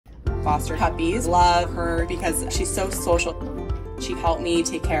foster puppies. Love her because she's so social. She helped me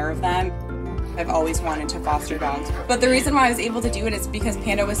take care of them. I've always wanted to foster dogs. But the reason why I was able to do it is because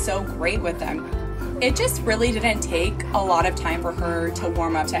Panda was so great with them. It just really didn't take a lot of time for her to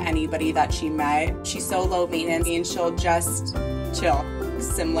warm up to anybody that she met. She's so low maintenance and she'll just chill,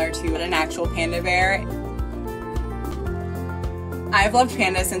 similar to an actual panda bear. I've loved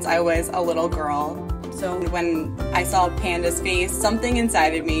Panda since I was a little girl. So when I saw Panda's face, something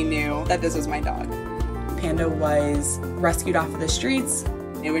inside of me knew that this was my dog. Panda was rescued off of the streets.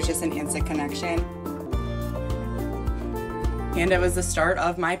 It was just an instant connection. Panda was the start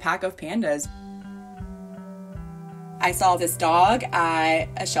of my pack of pandas. I saw this dog at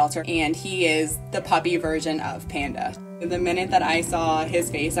a shelter and he is the puppy version of Panda. The minute that I saw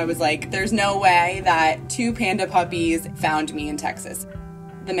his face, I was like, there's no way that 2 panda puppies found me in Texas.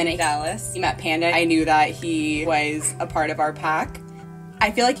 The minute Dallas met Panda, I knew that he was a part of our pack.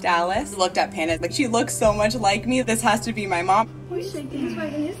 I feel like Dallas looked at Panda like, she looks so much like me. This has to be my mom. He's shaking, he's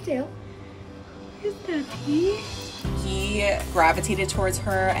wagging his tail. Here's Puppy. He gravitated towards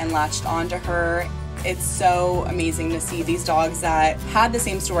her and latched onto her. It's so amazing to see these dogs that had the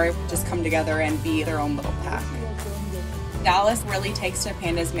same story just come together and be their own little pack. Dallas really takes to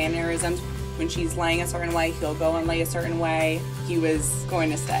Panda's mannerisms. When she's laying a certain way, he'll go and lay a certain way. He was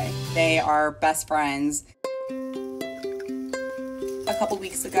going to stay. They are best friends. A couple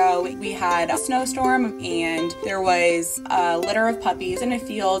weeks ago, we had a snowstorm and there was a litter of puppies in a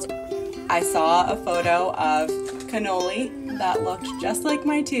field. I saw a photo of Cannoli that looked just like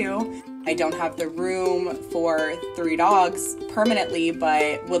my 2. I don't have the room for 3 dogs permanently,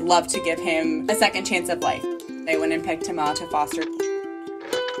 but would love to give him a second chance of life. I went and picked him out to foster.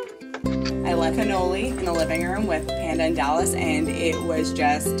 I left Cannoli in the living room with Panda and Dallas, and it was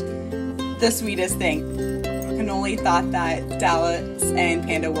just the sweetest thing. Cannoli thought that Dallas and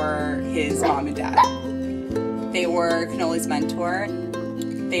Panda were his mom and dad. They were Cannoli's mentor.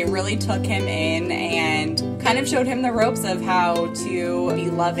 They really took him in and kind of showed him the ropes of how to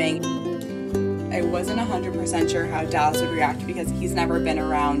be loving. I wasn't 100% sure how Dallas would react because he's never been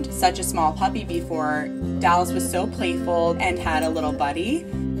around such a small puppy before. Dallas was so playful and had a little buddy.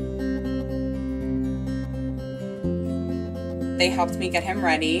 They helped me get him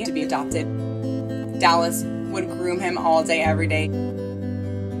ready to be adopted. Dallas would groom him all day, every day.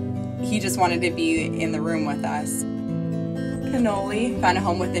 He just wanted to be in the room with us. Cannoli found a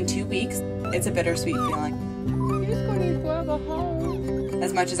home within 2 weeks. It's a bittersweet feeling. He's going to have a home.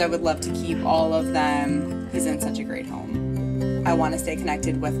 As much as I would love to keep all of them, he's in such a great home. I want to stay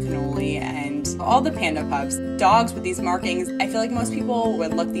connected with Cannoli and all the panda pups. Dogs with these markings, I feel like most people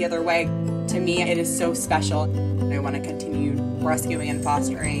would look the other way. To me, it is so special. I want to continue rescuing and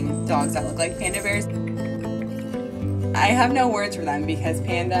fostering dogs that look like panda bears. I have no words for them because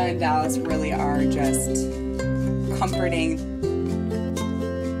Panda and Dallas really are just comforting.